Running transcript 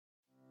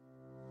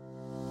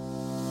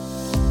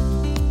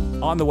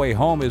On the Way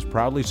Home is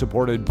proudly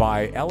supported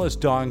by Ellis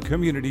Don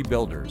Community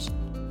Builders,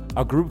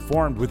 a group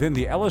formed within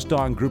the Ellis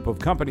Don group of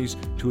companies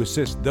to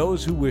assist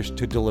those who wish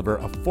to deliver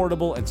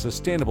affordable and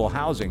sustainable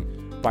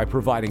housing by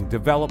providing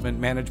development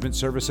management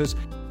services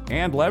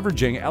and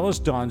leveraging Ellis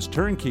Don's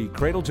turnkey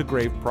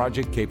cradle-to-grave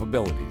project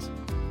capabilities.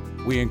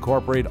 We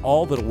incorporate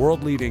all that a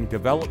world-leading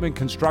development,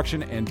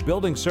 construction, and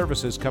building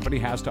services company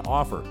has to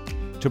offer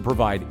to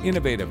provide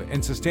innovative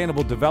and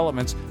sustainable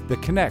developments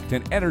that connect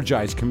and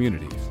energize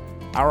communities.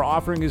 Our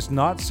offering is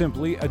not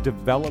simply a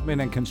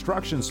development and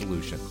construction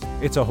solution.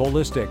 It's a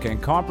holistic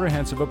and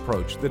comprehensive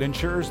approach that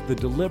ensures the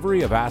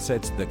delivery of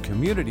assets that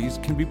communities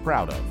can be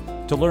proud of.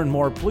 To learn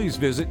more, please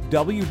visit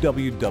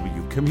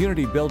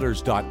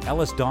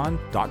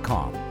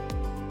www.communitybuilders.ellisdon.com.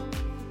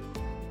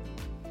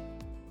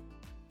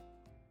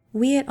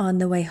 We at On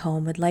the Way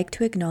Home would like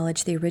to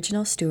acknowledge the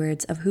original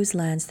stewards of whose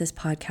lands this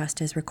podcast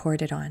is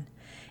recorded on.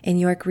 In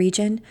York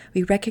Region,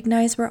 we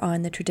recognize we're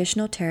on the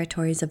traditional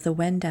territories of the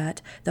Wendat,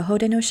 the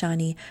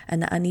Haudenosaunee,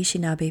 and the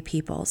Anishinaabe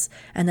peoples,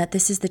 and that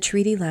this is the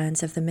treaty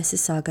lands of the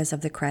Mississaugas of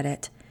the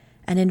Credit.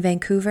 And in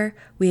Vancouver,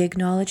 we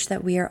acknowledge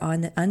that we are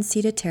on the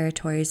unceded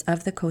territories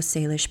of the Coast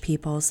Salish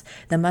peoples,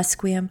 the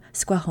Musqueam,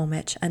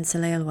 Squamish, and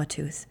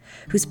Tsleil-Waututh,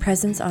 whose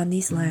presence on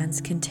these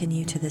lands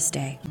continue to this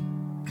day.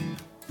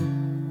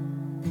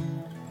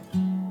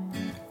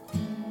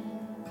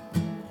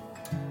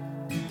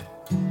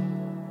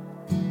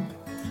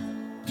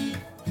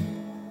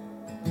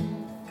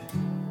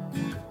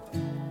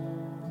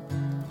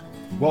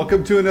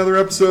 Welcome to another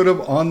episode of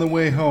On the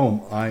Way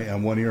Home. I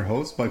am one of your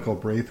hosts, Michael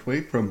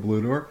Braithwaite from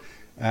Blue Door.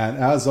 And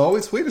as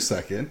always, wait a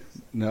second.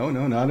 No,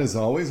 not as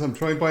always. I'm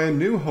joined by a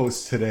new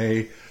host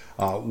today,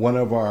 one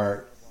of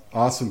our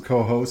awesome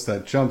co-hosts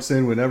that jumps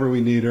in whenever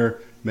we need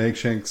her, Meg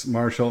Shanks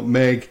Marshall.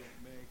 Meg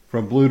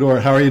from Blue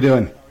Door, how are you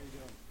doing?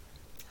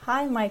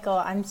 Hi, Michael.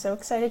 I'm so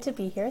excited to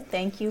be here.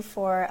 Thank you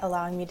for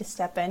allowing me to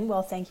step in.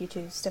 Well, thank you to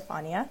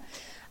Stefania.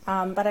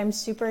 But I'm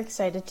super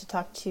excited to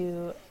talk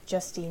to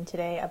Justine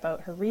today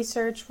about her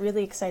research.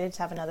 Really excited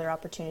to have another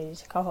opportunity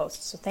to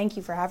co-host. So thank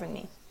you for having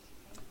me.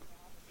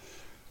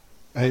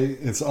 Hey,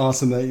 it's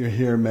awesome that you're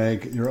here,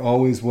 Meg. You're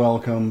always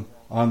welcome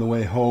on the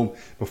way home.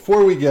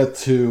 Before we get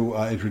to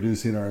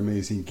introducing our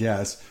amazing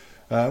guest,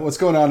 what's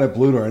going on at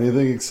Blue Door?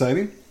 Anything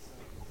exciting?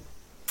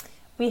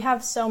 We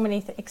have so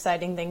many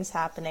exciting things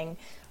happening.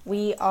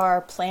 We are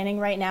planning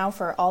right now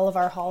for all of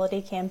our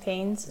holiday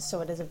campaigns,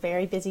 so it is a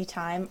very busy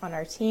time on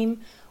our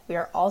team. We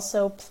are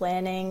also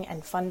planning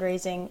and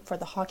fundraising for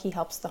the Hockey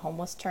Helps the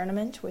Homeless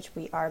tournament, which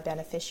we are a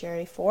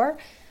beneficiary for.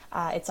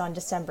 It's on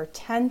December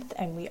 10th,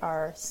 and we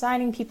are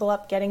signing people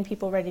up, getting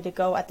people ready to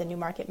go at the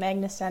Newmarket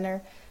Magna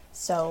Center.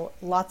 So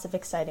lots of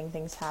exciting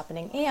things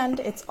happening. And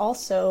it's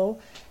also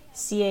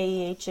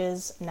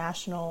CAEH's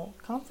national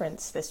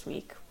conference this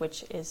week,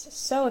 which is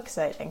so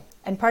exciting.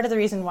 And part of the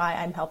reason why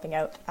I'm helping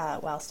out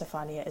while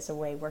Stefania is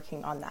away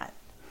working on that.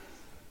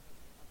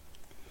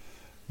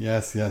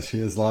 Yes, she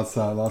has lots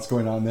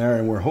going on there,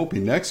 and we're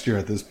hoping next year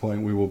at this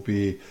point we will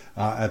be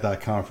at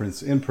that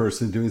conference in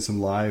person doing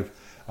some live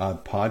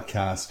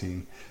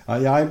podcasting.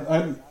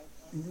 I'm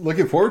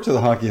looking forward to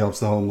the Hockey Helps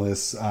the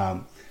Homeless.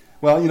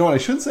 Well, you know what I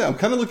should say? I'm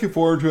kind of looking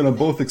forward to it. I'm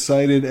both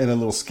excited and a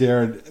little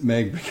scared,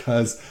 Meg,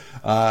 because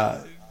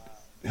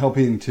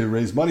helping to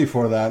raise money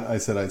for that, I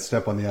said I'd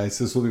step on the ice.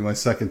 This will be my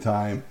second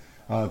time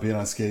being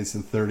on skates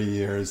in 30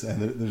 years,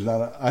 and there's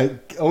not. I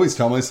always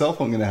tell myself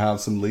I'm going to have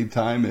some lead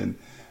time and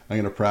I'm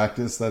going to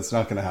practice. That's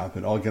not going to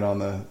happen. I'll get on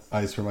the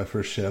ice for my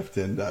first shift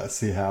and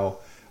see how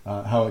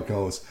it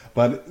goes.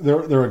 But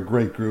they're a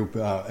great group,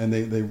 and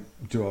they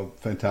do a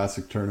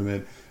fantastic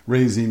tournament,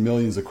 raising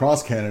millions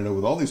across Canada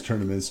with all these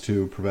tournaments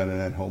to prevent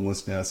and end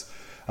homelessness.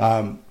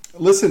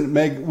 Listen,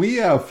 Meg, we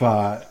have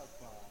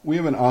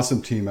an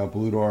awesome team at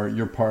Blue Door.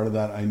 You're part of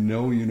that. I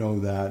know you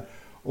know that.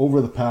 Over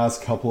the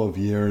past couple of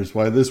years,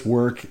 why this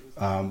work,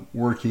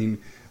 working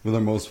with our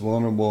most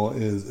vulnerable,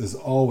 is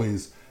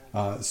always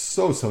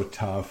so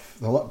tough.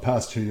 The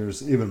past 2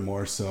 years, even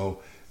more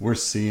so. We're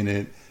seeing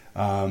it.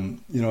 These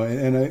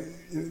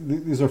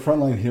are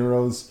frontline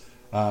heroes,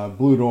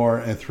 Blue Door,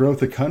 and throughout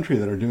the country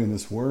that are doing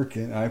this work.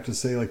 And I have to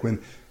say, like,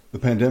 when the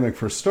pandemic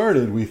first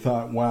started, we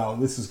thought, wow,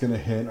 this is going to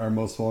hit our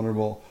most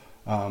vulnerable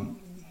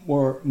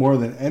more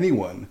than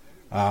anyone.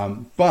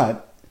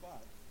 But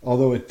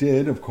although it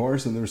did, of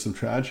course, and there was some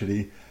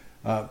tragedy,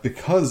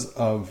 because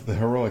of the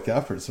heroic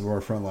efforts of our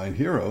frontline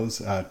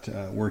heroes at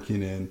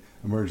working in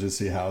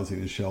emergency housing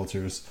and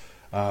shelters,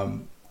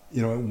 it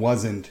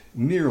wasn't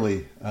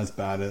nearly as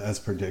bad as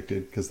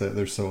predicted, because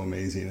they're so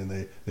amazing and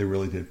they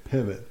really did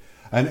pivot.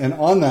 And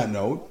on that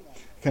note,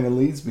 kind of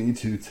leads me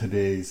to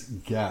today's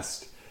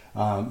guest.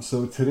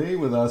 So today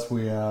with us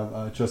we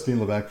have Justine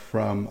Levesque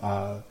from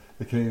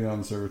the Canadian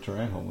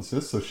Observatory on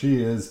Homelessness. So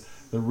she is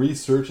the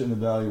Research and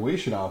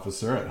Evaluation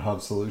Officer at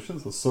Hub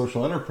Solutions, a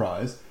social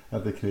enterprise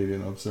at the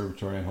Canadian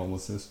Observatory on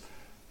Homelessness.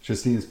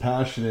 Justine is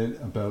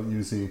passionate about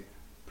using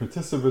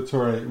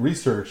participatory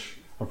research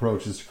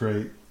approaches to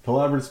create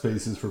collaborative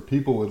spaces for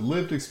people with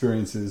lived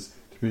experiences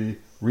to be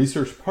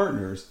research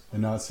partners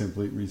and not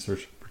simply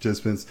research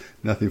participants.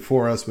 Nothing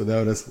for us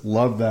without us.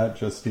 Love that,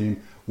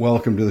 Justine.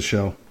 Welcome to the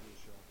show.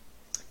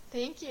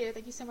 Thank you.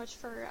 Thank you so much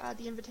for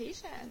the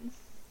invitation.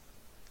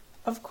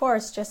 Of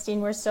course,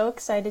 Justine, we're so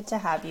excited to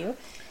have you.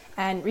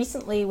 And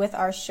recently with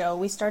our show,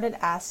 we started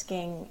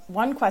asking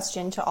one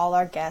question to all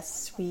our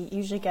guests. We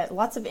usually get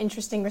lots of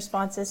interesting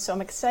responses, so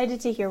I'm excited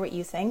to hear what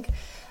you think.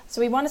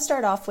 So we want to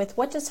start off with,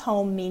 what does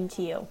home mean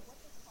to you?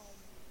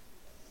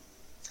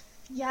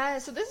 Yeah,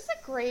 so this is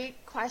a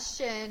great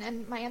question,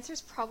 and my answer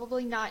is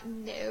probably not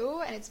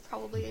new, and it's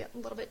probably a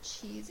little bit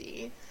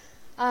cheesy.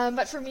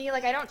 But for me,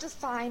 I don't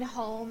define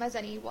home as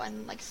any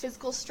one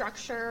physical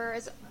structure,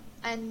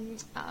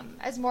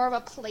 as more of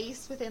a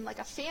place within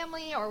a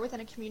family or within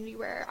a community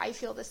where I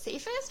feel the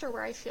safest, or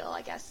where I feel,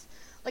 I guess,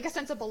 a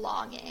sense of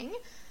belonging.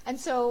 And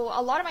so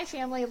a lot of my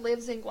family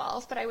lives in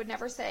Guelph, but I would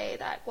never say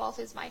that Guelph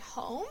is my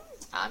home,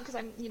 because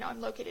I'm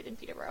located in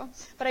Peterborough.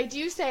 But I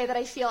do say that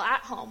I feel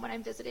at home when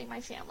I'm visiting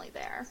my family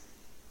there.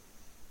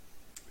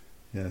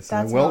 Yes,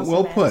 that's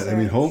well put. Answer. I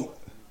mean, home.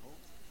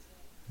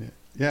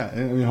 Yeah, I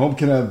mean, home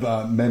can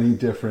have many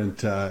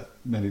different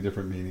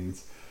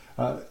meanings.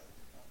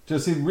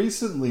 Justine,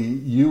 recently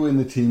you and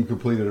the team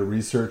completed a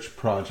research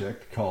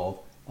project called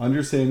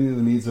Understanding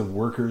the Needs of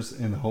Workers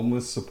in the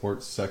Homeless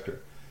Support Sector.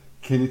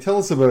 Can you tell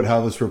us about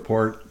how this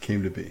report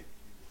came to be?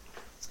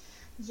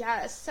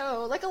 Yes,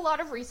 so like a lot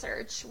of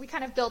research, we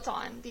kind of built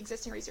on the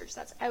existing research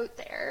that's out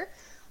there.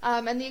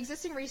 And the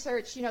existing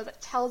research,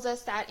 that tells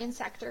us that in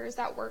sectors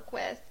that work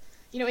with,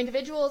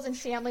 individuals and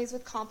families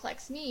with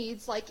complex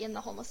needs, like in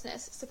the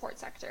homelessness support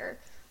sector,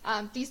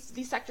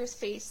 these sectors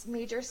face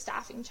major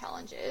staffing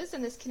challenges,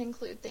 and this can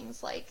include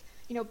things like,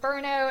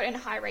 burnout and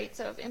high rates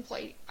of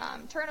employee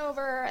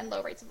turnover and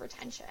low rates of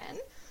retention.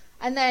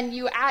 And then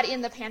you add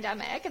in the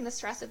pandemic and the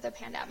stress of the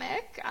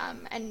pandemic,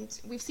 and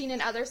we've seen in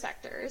other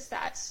sectors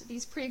that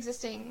these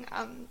pre-existing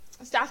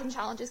staffing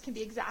challenges can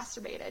be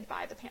exacerbated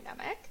by the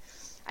pandemic.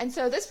 And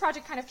so this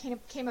project kind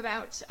of came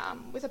about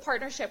with a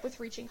partnership with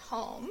Reaching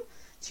Home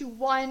to,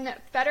 one,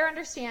 better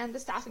understand the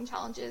staffing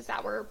challenges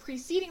that were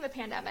preceding the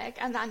pandemic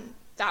and then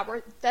that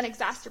were then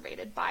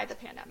exacerbated by the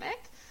pandemic.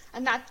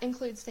 And that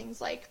includes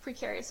things like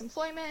precarious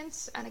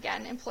employment and,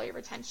 again, employee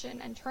retention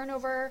and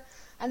turnover,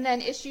 and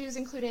then issues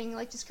including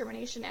like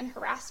discrimination and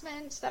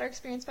harassment that are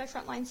experienced by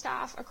frontline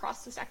staff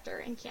across the sector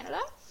in Canada.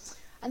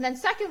 And then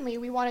secondly,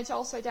 we wanted to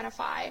also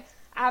identify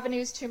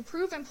avenues to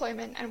improve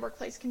employment and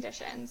workplace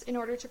conditions in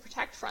order to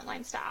protect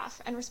frontline staff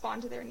and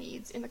respond to their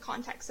needs in the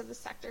context of the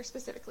sector,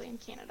 specifically in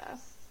Canada.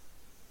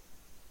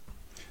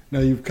 Now,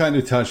 you've kind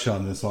of touched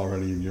on this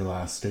already in your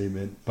last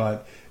statement,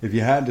 but if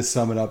you had to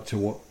sum it up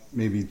to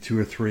maybe two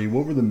or three,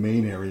 what were the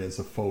main areas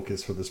of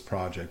focus for this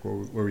project?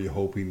 What were you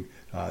hoping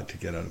to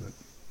get out of it?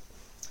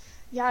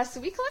 Yeah,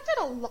 so we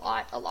collected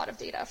a lot of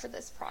data for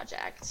this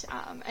project.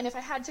 And if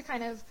I had to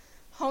kind of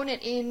hone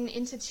it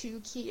into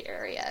two key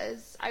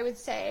areas, I would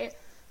say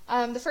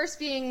the first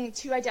being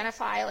to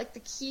identify like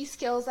the key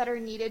skills that are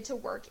needed to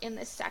work in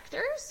this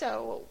sector.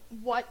 So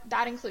what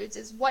that includes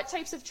is what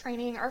types of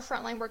training are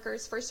frontline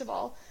workers, first of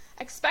all,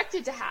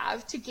 expected to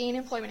have to gain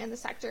employment in the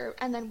sector,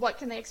 and then what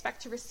can they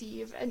expect to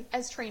receive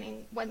as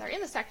training when they're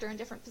in the sector in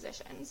different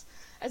positions,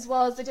 as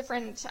well as the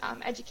different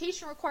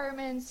education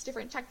requirements,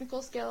 different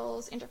technical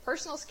skills,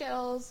 interpersonal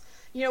skills.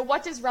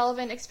 What does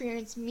relevant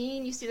experience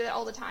mean? You see that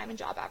all the time in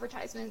job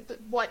advertisement, but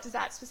what does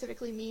that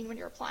specifically mean when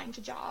you're applying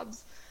to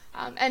jobs?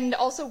 And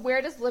also,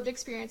 where does lived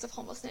experience of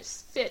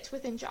homelessness fit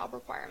within job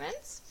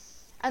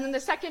requirements? And then the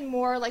second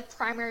more like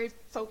primary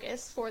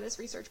focus for this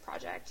research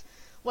project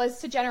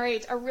was to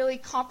generate a really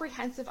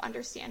comprehensive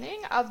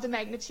understanding of the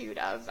magnitude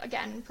of,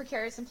 again,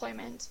 precarious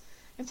employment,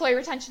 employee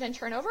retention and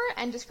turnover,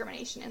 and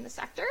discrimination in the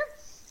sector,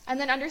 and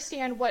then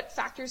understand what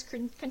factors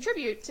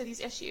contribute to these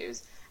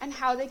issues and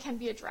how they can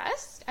be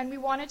addressed. And we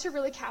wanted to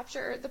really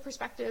capture the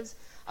perspectives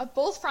of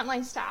both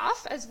frontline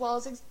staff as well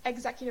as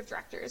executive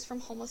directors from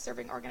homeless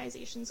serving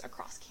organizations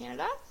across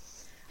Canada.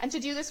 And to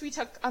do this, we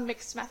took a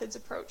mixed methods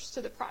approach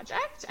to the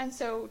project. And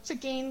so to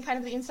gain kind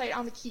of the insight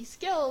on the key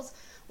skills,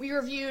 we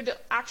reviewed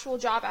actual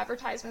job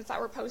advertisements that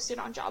were posted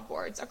on job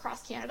boards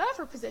across Canada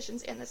for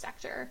positions in the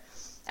sector.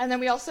 And then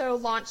we also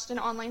launched an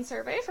online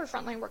survey for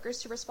frontline workers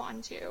to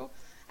respond to.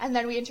 And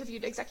then we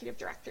interviewed executive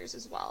directors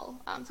as well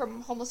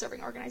from homeless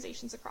serving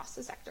organizations across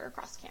the sector,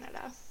 across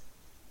Canada.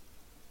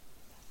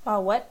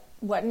 Wow,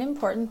 what an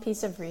important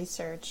piece of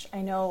research.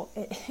 I know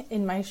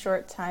in my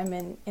short time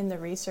in the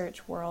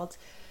research world,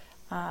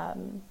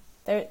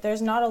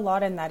 there's not a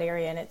lot in that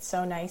area, and it's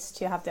so nice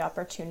to have the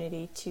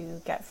opportunity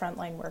to get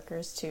frontline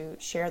workers to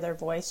share their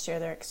voice, share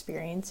their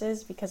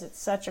experiences, because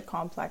it's such a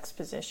complex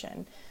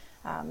position.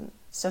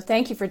 So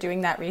thank you for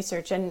doing that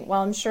research. And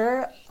while I'm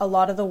sure a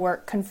lot of the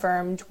work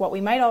confirmed what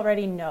we might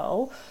already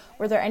know,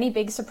 were there any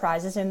big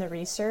surprises in the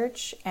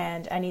research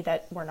and any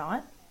that were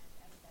not?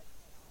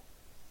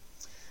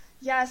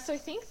 Yeah, so I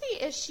think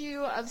the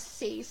issue of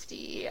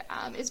safety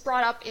is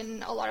brought up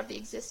in a lot of the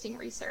existing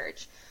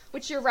research,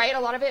 which you're right, a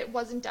lot of it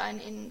wasn't done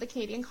in the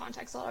Canadian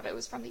context, a lot of it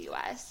was from the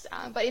US.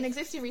 But in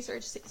existing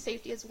research,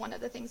 safety is one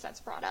of the things that's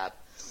brought up.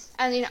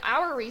 And in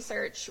our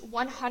research,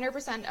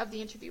 100% of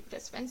the interview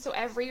participants, so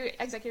every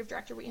executive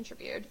director we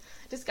interviewed,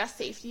 discussed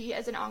safety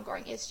as an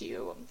ongoing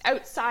issue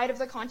outside of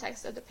the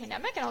context of the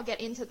pandemic, and I'll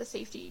get into the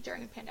safety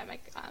during the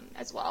pandemic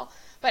as well.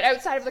 But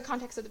outside of the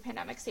context of the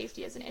pandemic,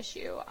 safety is an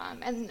issue.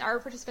 And our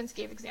participants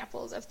gave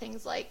examples of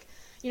things like,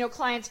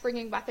 clients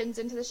bringing weapons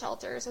into the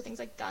shelter, so things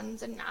like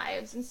guns and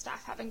knives, and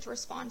staff having to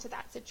respond to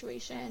that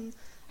situation,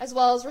 as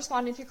well as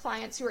responding to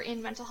clients who are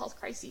in mental health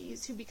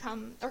crises who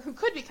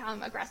could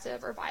become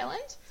aggressive or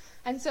violent.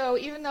 And so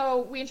even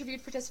though we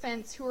interviewed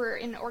participants who were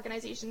in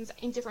organizations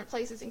in different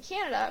places in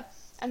Canada,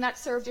 and that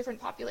serve different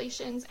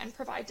populations and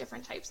provide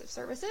different types of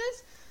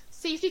services,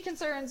 safety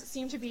concerns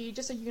seem to be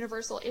just a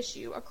universal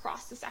issue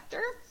across the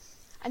sector.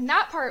 And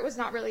that part was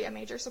not really a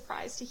major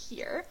surprise to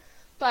hear.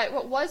 But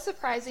what was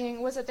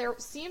surprising was that there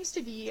seems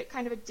to be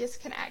kind of a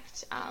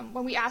disconnect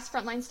when we asked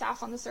frontline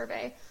staff on the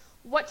survey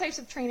what types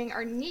of training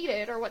are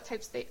needed, or what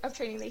types of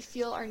training they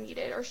feel are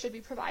needed or should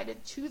be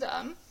provided to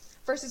them,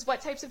 versus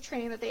what types of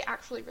training that they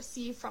actually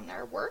receive from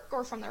their work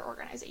or from their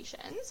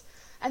organizations.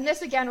 And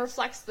this, again,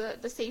 reflects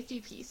the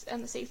safety piece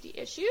and the safety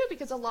issue,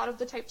 because a lot of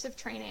the types of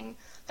training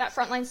that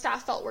frontline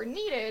staff felt were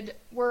needed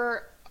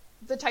were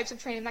the types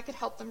of training that could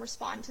help them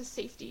respond to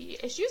safety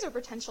issues or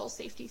potential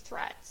safety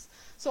threats.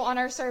 So on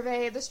our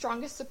survey, the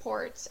strongest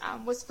support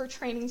was for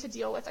training to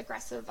deal with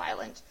aggressive,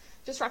 violent,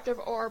 disruptive,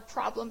 or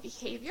problem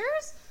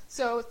behaviors.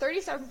 So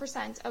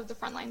 37% of the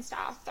frontline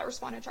staff that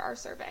responded to our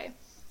survey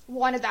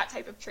wanted that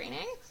type of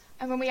training.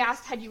 And when we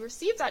asked, had you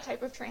received that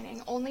type of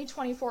training, only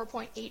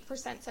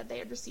 24.8% said they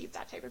had received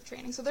that type of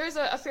training. So there's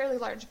a fairly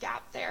large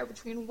gap there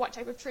between what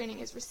type of training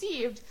is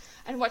received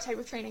and what type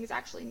of training is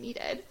actually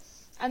needed.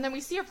 And then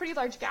we see a pretty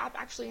large gap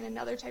actually in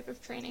another type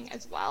of training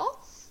as well.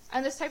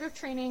 And this type of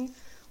training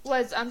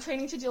was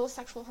training to deal with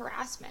sexual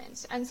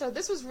harassment. And so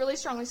this was really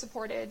strongly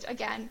supported,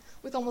 again,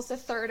 with almost a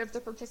third of the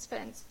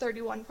participants,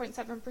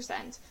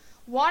 31.7%,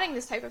 wanting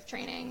this type of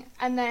training.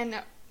 And then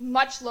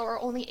much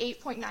lower, only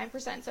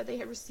 8.9% said they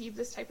had received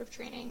this type of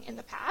training in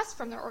the past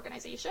from their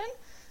organization.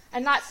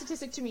 And that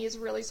statistic to me is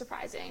really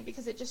surprising,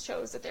 because it just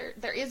shows that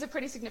there is a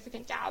pretty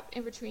significant gap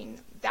in between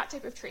that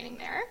type of training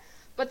there.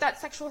 But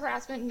that sexual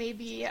harassment may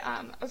be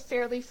a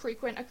fairly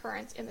frequent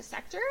occurrence in the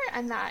sector,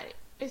 and that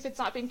if it's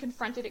not being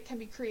confronted, it can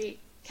be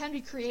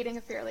creating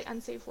a fairly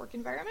unsafe work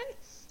environment,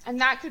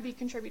 and that could be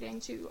contributing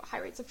to high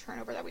rates of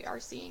turnover that we are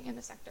seeing in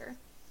the sector.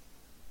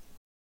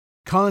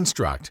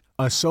 Construct,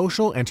 a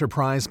social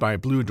enterprise by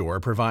Blue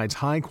Door, provides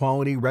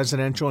high-quality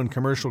residential and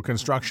commercial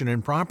construction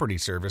and property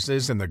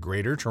services in the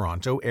Greater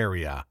Toronto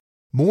Area.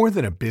 More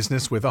than a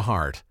business with a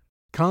heart,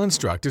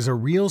 Construct is a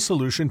real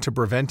solution to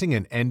preventing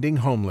and ending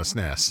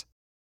homelessness.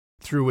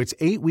 Through its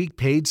 8-week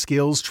paid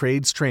skills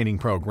trades training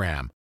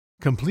program,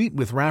 complete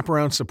with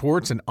wraparound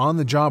supports and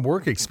on-the-job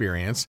work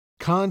experience,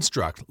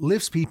 Construct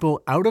lifts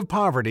people out of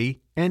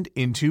poverty and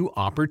into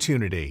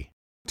opportunity.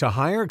 To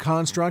hire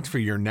Construct for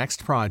your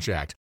next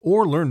project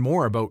or learn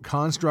more about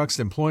Construct's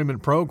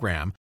employment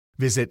program,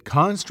 visit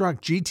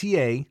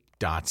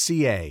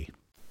constructgta.ca.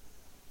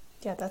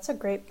 Yeah, that's a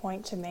great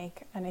point to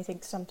make, and I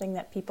think something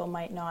that people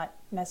might not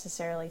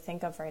necessarily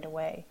think of right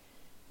away.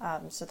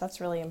 So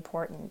that's really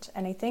important.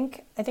 And I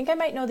think I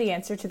might know the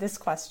answer to this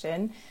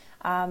question,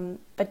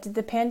 but did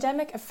the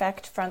pandemic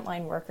affect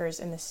frontline workers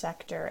in the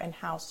sector, and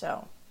how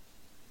so?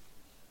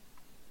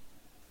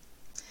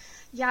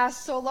 Yeah,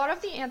 so a lot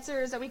of the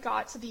answers that we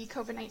got to the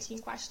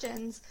COVID-19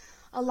 questions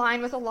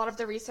align with a lot of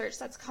the research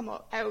that's come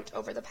out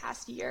over the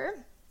past year,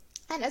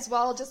 and as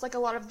well just like a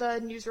lot of the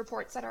news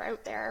reports that are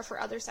out there for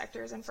other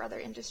sectors and for other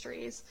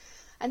industries.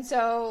 And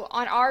so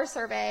on our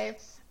survey,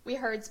 we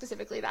heard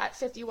specifically that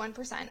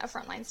 51% of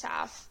frontline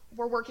staff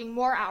were working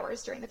more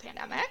hours during the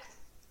pandemic.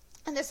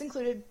 And this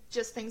included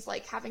just things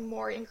like having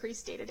more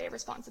increased day-to-day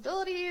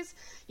responsibilities,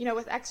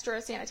 with extra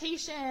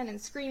sanitation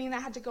and screening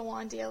that had to go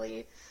on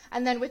daily.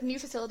 And then with new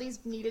facilities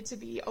needed to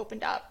be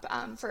opened up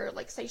for,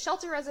 say,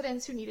 shelter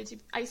residents who needed to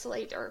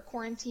isolate or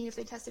quarantine if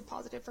they tested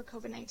positive for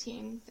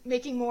COVID-19,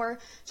 making more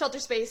shelter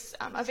space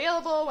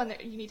available when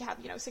you need to have,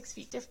 6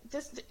 feet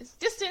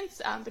distance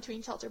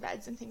between shelter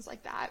beds and things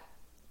like that,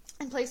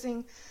 and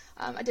placing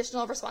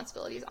additional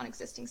responsibilities on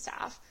existing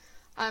staff.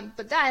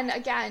 But then,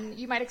 again,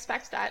 you might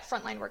expect that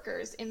frontline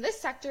workers in this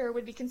sector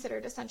would be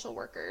considered essential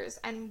workers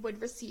and would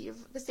receive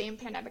the same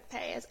pandemic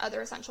pay as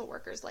other essential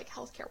workers like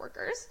healthcare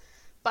workers.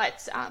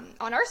 But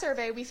on our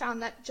survey, we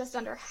found that just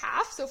under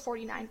half, so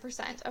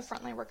 49% of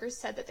frontline workers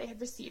said that they had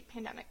received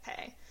pandemic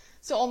pay.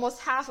 So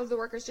almost half of the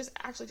workers, just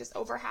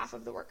over half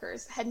of the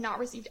workers, had not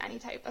received any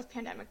type of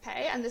pandemic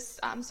pay. And this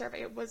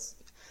survey was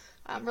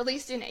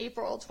released in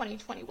April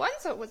 2021,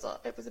 so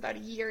it was about a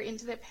year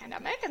into the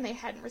pandemic, and they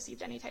hadn't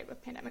received any type of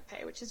pandemic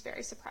pay, which is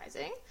very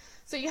surprising.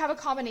 So you have a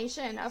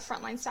combination of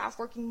frontline staff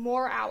working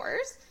more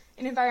hours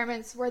in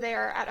environments where they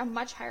are at a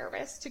much higher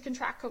risk to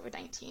contract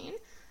COVID-19,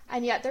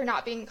 and yet they're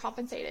not being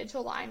compensated to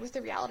align with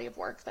the reality of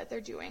work that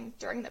they're doing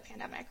during the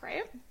pandemic,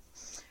 right?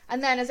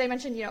 And then, as I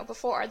mentioned,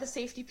 before, the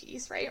safety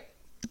piece, right?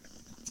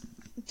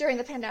 During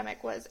the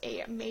pandemic was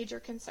a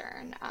major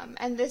concern,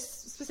 and this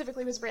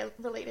specifically was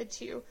related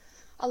to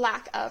a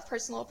lack of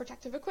personal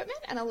protective equipment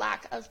and a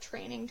lack of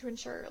training to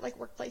ensure like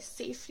workplace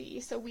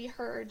safety. So we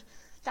heard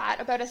that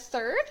about a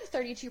third,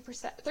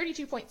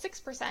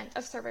 32.6%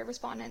 of survey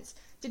respondents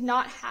did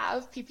not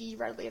have PPE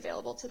readily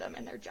available to them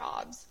in their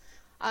jobs.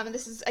 And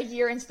this is a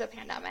year into the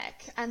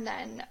pandemic. And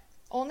then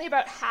only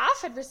about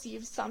half had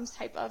received some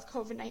type of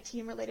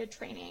COVID-19 related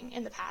training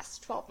in the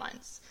past 12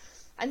 months.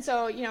 And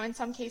so, in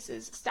some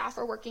cases, staff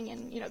are working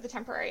in, the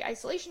temporary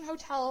isolation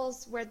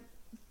hotels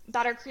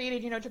that are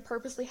created, to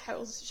purposely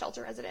house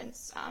shelter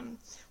residents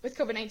with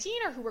COVID-19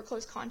 or who were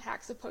close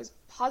contacts of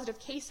positive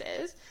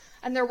cases.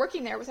 And they're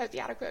working there without the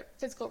adequate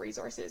physical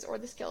resources or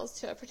the skills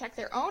to protect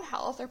their own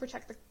health or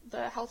protect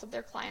the health of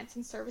their clients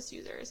and service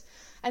users.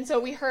 And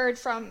so we heard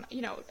from,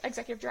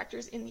 executive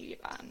directors in the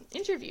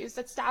interviews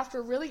that staff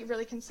were really,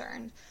 really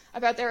concerned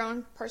about their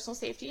own personal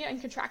safety and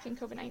contracting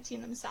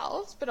COVID-19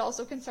 themselves, but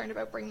also concerned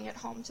about bringing it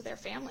home to their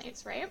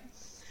families, right?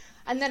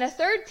 And then a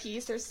third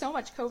piece, there's so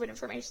much COVID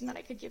information that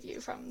I could give you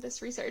from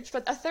this research,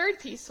 but a third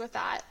piece with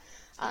that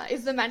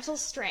is the mental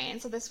strain.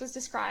 So this was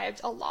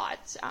described a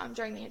lot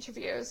during the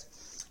interviews.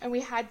 And we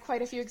had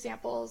quite a few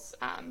examples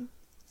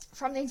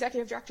from the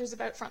executive directors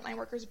about frontline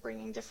workers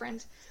bringing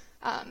different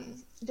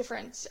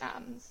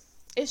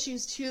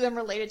issues to them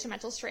related to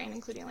mental strain,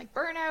 including like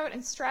burnout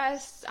and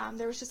stress.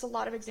 There was just a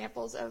lot of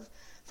examples of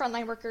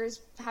frontline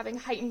workers having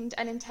heightened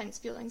and intense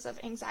feelings of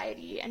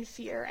anxiety and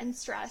fear and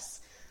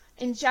stress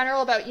in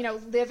general about,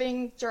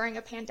 living during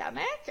a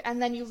pandemic.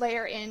 And then you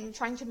layer in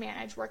trying to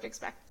manage work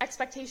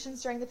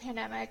expectations during the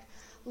pandemic,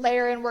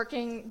 layer in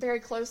working very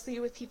closely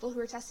with people who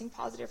are testing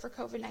positive for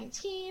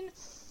COVID-19,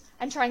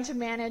 and trying to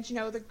manage,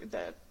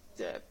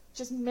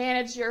 just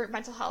manage your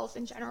mental health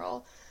in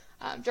general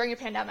during a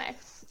pandemic.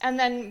 And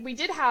then we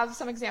did have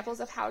some examples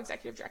of how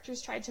executive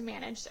directors tried to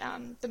manage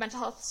the mental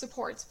health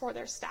supports for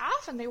their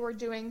staff, and they were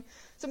doing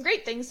some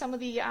great things. Some of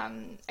the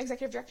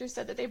executive directors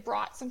said that they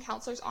brought some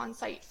counselors on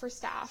site for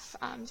staff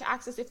to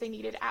access if they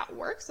needed at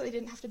work, so they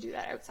didn't have to do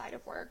that outside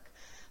of work.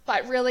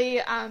 But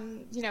really,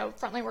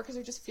 frontline workers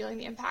are just feeling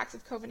the impacts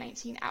of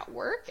COVID-19 at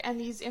work, and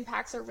these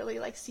impacts are really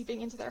like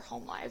seeping into their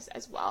home lives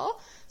as well.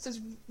 So it's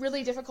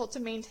really difficult to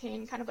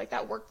maintain kind of like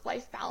that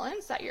work-life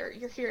balance that you're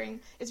hearing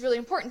is really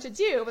important to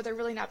do, but they're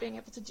really not being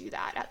able to do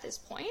that at this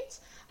point.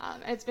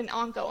 And it's been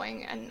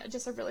ongoing and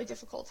just a really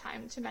difficult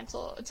time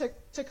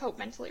to cope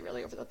mentally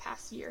really over the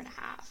past year and a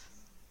half.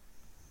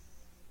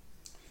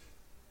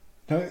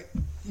 Now,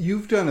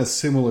 you've done a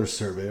similar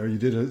survey, or you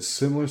did a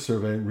similar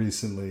survey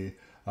recently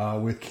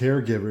with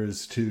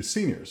caregivers to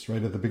seniors,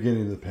 right at the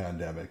beginning of the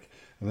pandemic.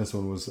 And this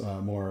one was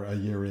more a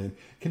year in.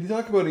 Can you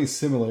talk about any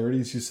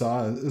similarities you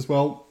saw as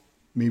well,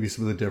 maybe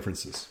some of the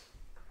differences?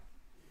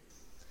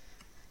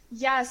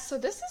 Yes, so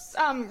this is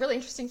really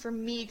interesting for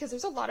me because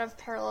there's a lot of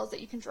parallels that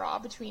you can draw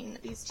between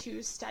these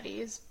two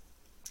studies.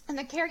 And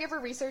the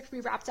caregiver research we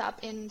wrapped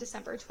up in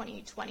December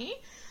 2020.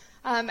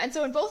 And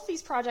so in both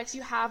these projects,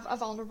 you have a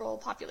vulnerable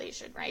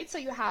population, right? So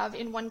you have,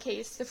 in one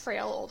case, the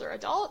frail older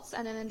adults,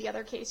 and then in the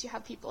other case, you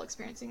have people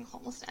experiencing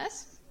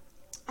homelessness.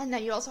 And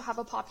then you also have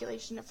a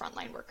population of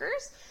frontline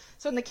workers.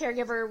 So in the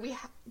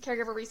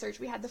caregiver research,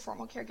 we had the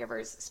formal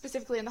caregivers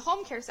specifically in the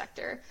home care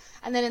sector.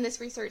 And then in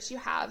this research, you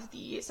have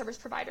the service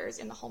providers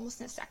in the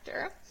homelessness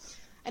sector.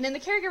 And in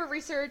the caregiver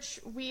research,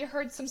 we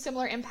heard some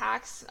similar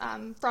impacts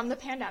from the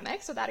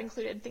pandemic. So that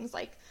included things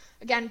like,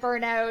 again,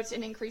 burnout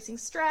and increasing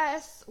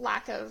stress,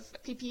 lack of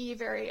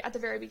PPE at the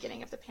very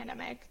beginning of the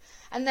pandemic.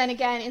 And then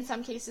again, in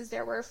some cases,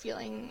 they were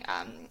feeling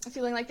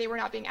like they were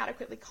not being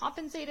adequately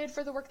compensated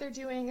for the work they're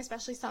doing,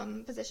 especially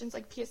some positions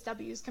like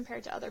PSWs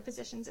compared to other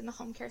positions in the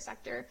home care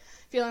sector,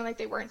 feeling like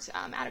they weren't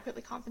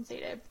adequately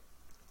compensated.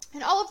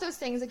 And all of those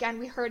things, again,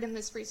 we heard in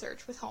this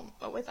research with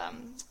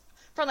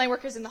frontline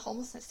workers in the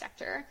homelessness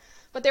sector.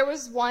 But there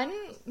was one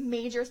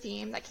major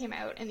theme that came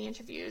out in the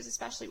interviews,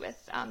 especially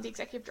with the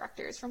executive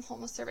directors from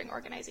homeless serving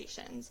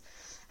organizations.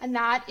 And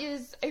that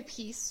is a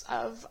piece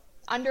of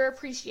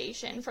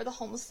underappreciation for the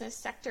homelessness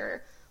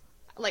sector,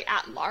 like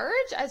at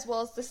large, as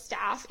well as the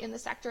staff in the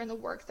sector and the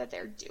work that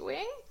they're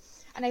doing.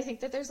 And I think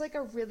that there's like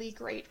a really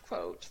great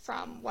quote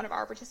from one of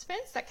our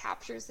participants that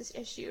captures this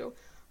issue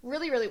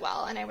really, really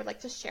well. And I would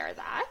like to share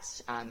that.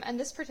 And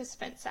this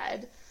participant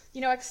said,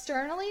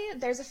 externally,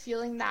 there's a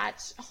feeling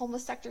that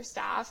homeless sector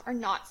staff are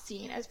not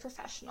seen as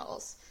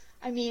professionals.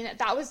 I mean,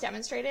 that was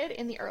demonstrated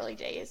in the early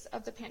days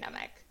of the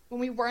pandemic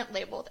when we weren't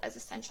labeled as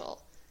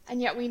essential,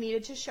 and yet we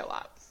needed to show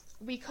up.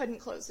 We couldn't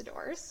close the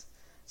doors.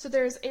 So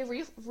there's a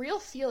real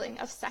feeling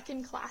of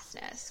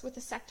second-classness with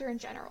the sector in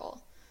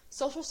general,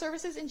 social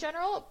services in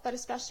general, but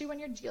especially when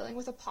you're dealing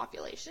with a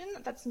population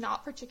that's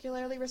not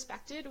particularly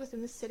respected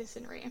within the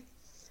citizenry.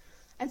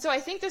 And so I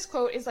think this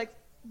quote is like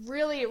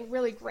really,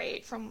 really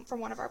great from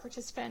one of our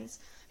participants,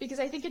 because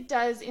I think it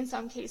does in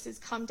some cases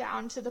come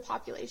down to the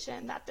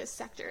population that this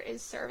sector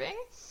is serving,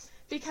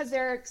 because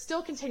there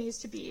still continues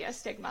to be a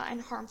stigma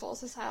and harmful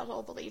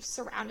societal beliefs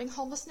surrounding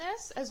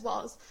homelessness, as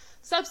well as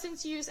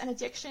substance use and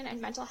addiction and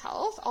mental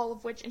health, all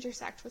of which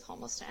intersect with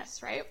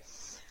homelessness, right?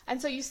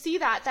 And so you see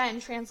that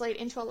then translate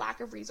into a lack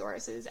of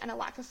resources and a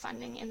lack of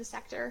funding in the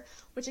sector,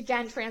 which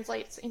again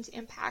translates into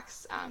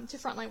impacts to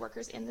frontline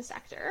workers in the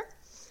sector.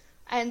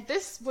 And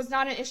this was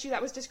not an issue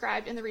that was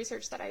described in the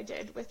research that I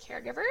did with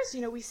caregivers.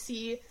 You know, we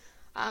see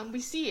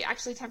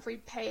actually temporary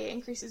pay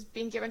increases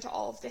being given to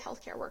all of the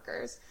healthcare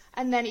workers.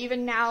 And then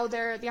even now,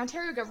 the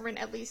Ontario government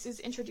at least is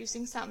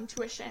introducing some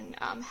tuition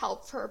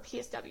help for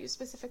PSW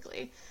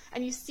specifically.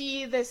 And you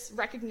see this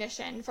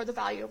recognition for the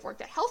value of work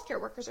that healthcare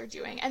workers are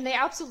doing. And they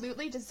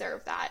absolutely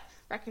deserve that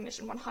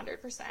recognition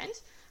 100%.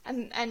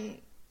 And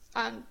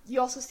you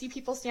also see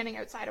people standing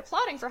outside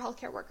applauding for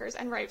healthcare workers,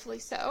 and rightfully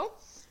so.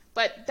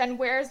 But then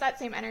where's that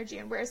same energy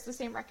and where's the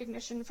same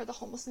recognition for the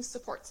homelessness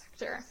support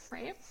sector,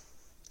 right?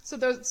 So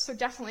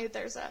definitely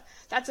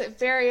that's a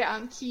very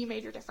key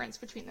major difference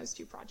between those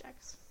two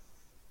projects.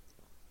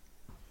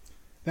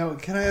 Now,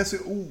 can I ask you,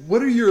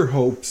 what are your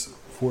hopes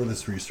for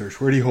this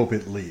research? Where do you hope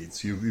it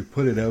leads? You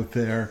put it out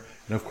there,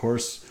 and of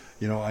course,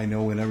 you know, I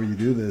know whenever you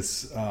do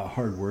this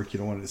hard work, you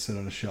don't want it to sit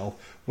on a shelf.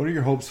 What are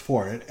your hopes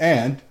for it?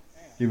 And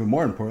even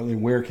more importantly,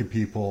 where can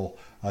people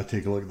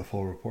take a look at the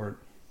full report?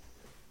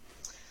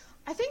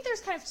 I think there's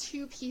kind of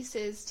two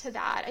pieces to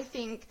that. I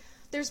think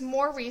there's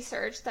more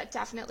research that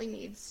definitely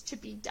needs to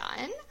be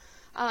done.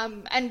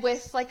 And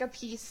with like a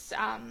piece,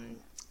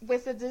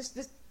 with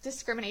this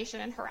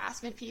discrimination and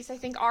harassment piece, I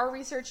think our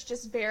research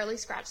just barely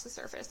scratched the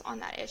surface on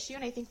that issue.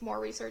 And I think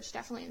more research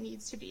definitely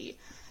needs to be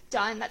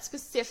done that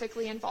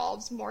specifically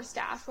involves more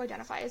staff who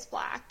identify as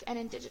Black and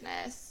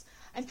Indigenous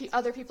and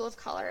other people of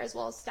color, as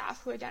well as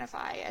staff who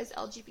identify as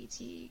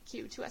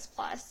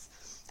LGBTQ2S+.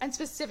 And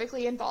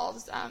specifically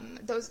involves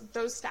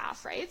those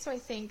staff, right? So I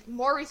think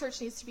more research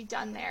needs to be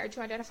done there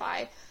to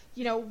identify,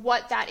 you know,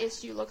 what that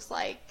issue looks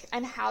like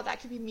and how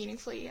that could be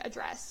meaningfully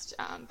addressed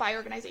by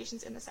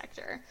organizations in the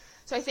sector.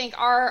 So I think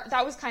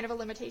that was kind of a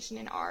limitation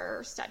in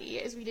our study,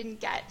 is we didn't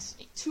get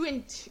too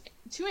in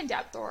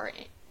depth or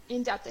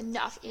in depth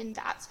enough in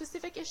that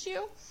specific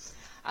issue.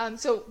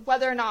 So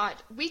whether or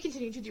not we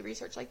continue to do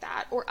research like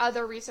that, or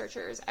other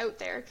researchers out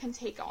there can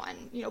take on,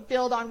 you know,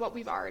 build on what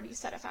we've already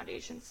set a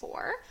foundation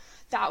for,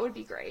 that would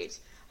be great.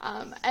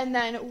 And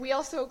then we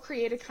also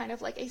created kind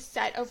of like a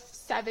set of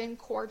 7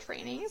 core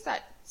trainings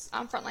that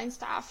frontline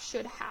staff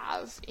should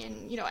have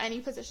in, you know, any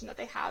position that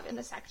they have in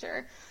the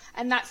sector.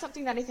 And that's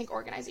something that I think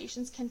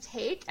organizations can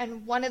take.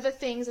 And one of the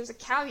things, there's a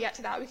caveat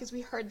to that, because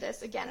we heard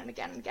this again and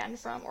again and again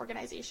from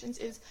organizations,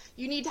 is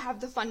you need to have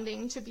the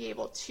funding to be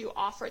able to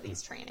offer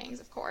these trainings,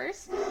 of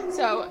course.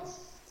 So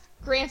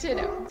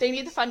granted, they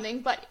need the funding,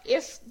 but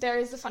if there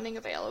is the funding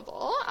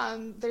available,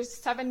 there's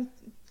 7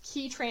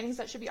 key trainings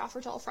that should be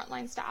offered to all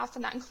frontline staff,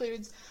 and that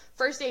includes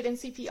first aid and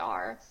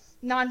CPR,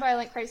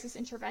 nonviolent crisis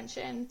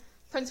intervention,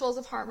 principles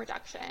of harm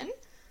reduction.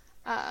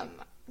 I'm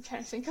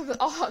trying to think of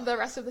all the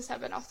rest of the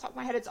 7 off the top of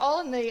my head. It's all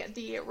in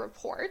the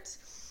report,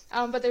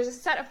 but there's a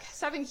set of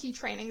 7 key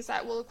trainings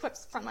that will equip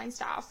frontline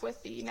staff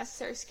with the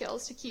necessary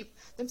skills to keep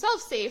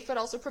themselves safe, but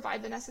also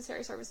provide the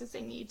necessary services they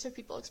need to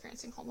people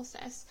experiencing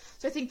homelessness.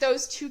 So I think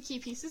those 2 key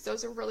pieces,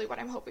 those are really what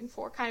I'm hoping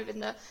for kind of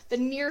in the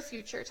near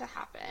future to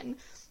happen.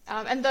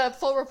 And the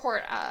full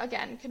report,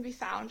 again, can be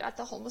found at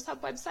the Homeless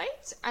Hub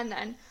website, and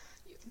then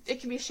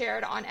it can be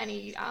shared on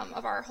any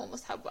of our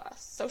Homeless Hub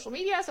social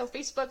media, so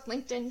Facebook,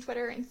 LinkedIn,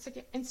 Twitter,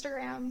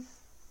 Instagram.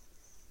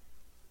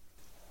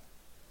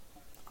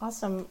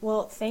 Awesome.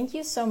 Well, thank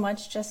you so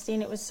much,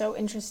 Justine. It was so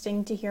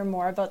interesting to hear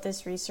more about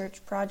this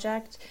research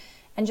project,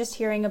 and just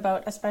hearing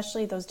about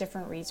especially those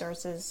different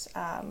resources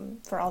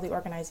for all the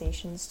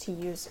organizations to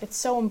use. It's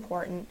so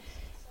important.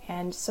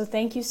 And so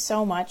thank you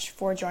so much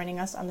for joining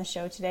us on the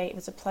show today. It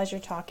was a pleasure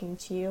talking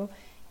to you,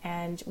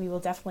 and we will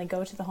definitely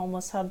go to the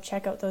Homeless Hub,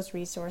 check out those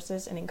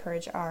resources, and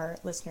encourage our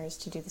listeners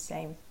to do the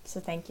same. So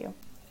thank you.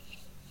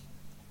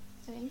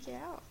 Thank you.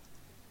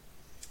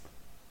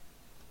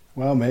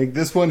 Well, Meg,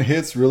 this one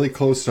hits really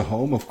close to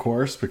home, of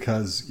course,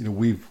 because, you know,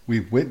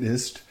 we've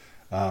witnessed,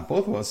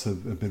 both of us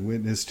have been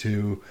witness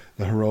to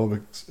the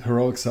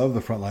heroics of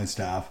the frontline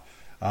staff,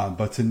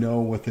 but to know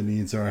what the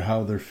needs are,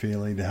 how they're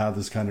feeling, to have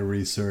this kind of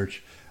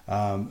research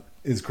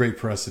is great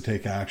for us to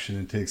take action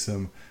and take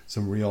some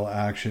real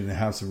action and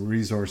have some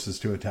resources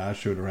to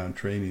attach to it around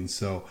training.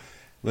 So,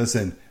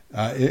 listen,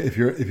 if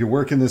you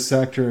work in this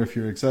sector, if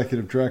you're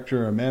executive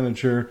director or a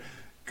manager,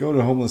 go to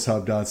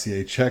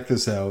homelesshub.ca, check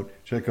this out,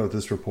 check out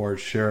this report,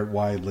 share it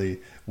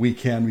widely. We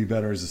can be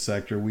better as a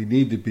sector. We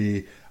need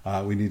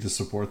to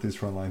support these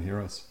frontline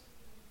heroes.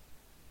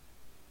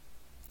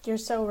 You're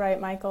so right,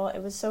 Michael.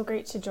 It was so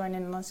great to join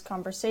in this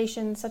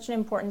conversation. Such an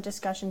important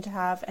discussion to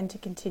have, and to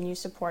continue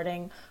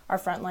supporting our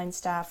frontline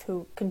staff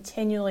who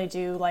continually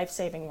do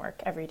life-saving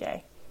work every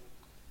day.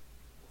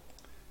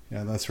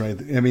 Yeah, that's right.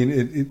 I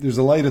mean, there's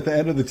a light at the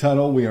end of the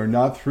tunnel. We are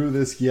not through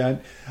this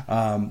yet,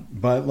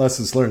 but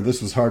lessons learned.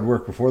 This was hard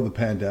work before the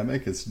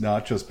pandemic. It's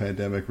not just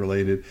pandemic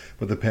related,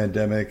 but the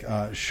pandemic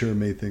sure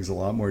made things a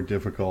lot more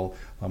difficult,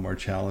 a lot more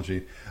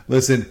challenging.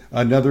 Listen,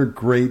 another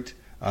great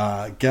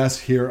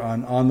guest here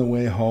on the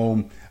Way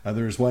Home.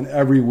 There's one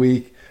every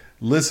week.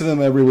 Listen to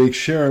them every week.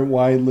 Share it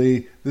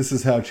widely. This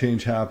is how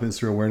change happens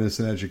through awareness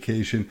and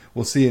education.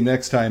 We'll see you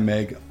next time,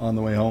 Meg, on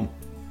the way home.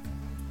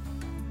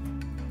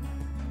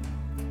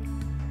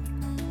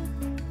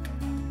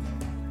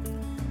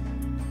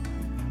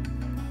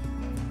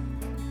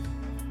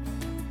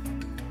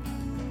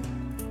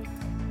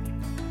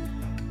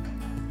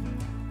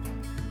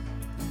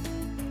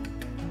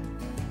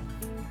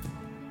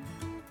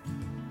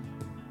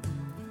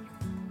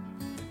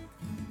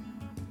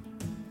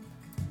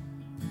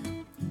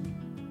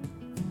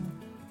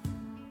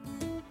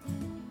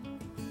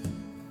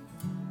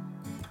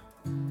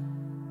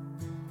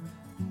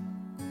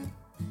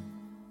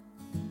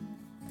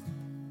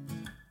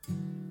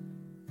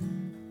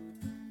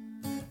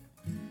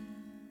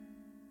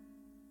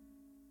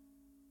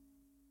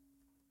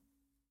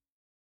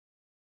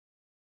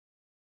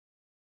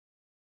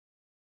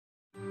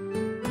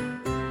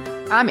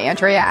 I'm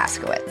Andrea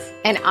Askowitz.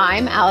 And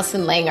I'm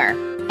Allison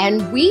Langer.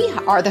 And we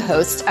are the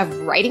hosts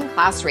of Writing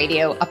Class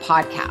Radio, a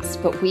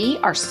podcast, but we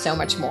are so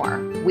much more.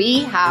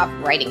 We have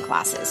writing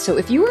classes. So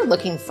if you are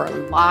looking for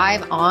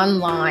live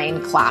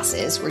online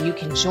classes where you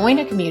can join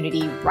a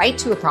community, write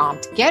to a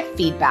prompt, get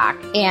feedback,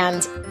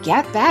 and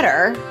get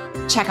better,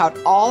 check out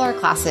all our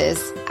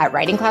classes at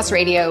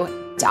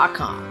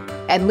writingclassradio.com.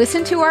 And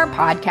listen to our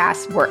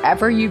podcast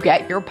wherever you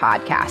get your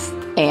podcasts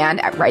and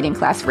at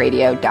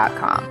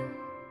writingclassradio.com.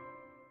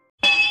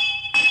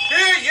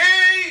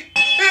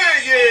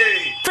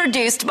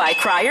 Produced by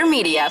Crier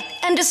Media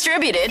and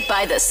distributed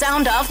by the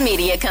Sound Off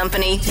Media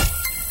Company.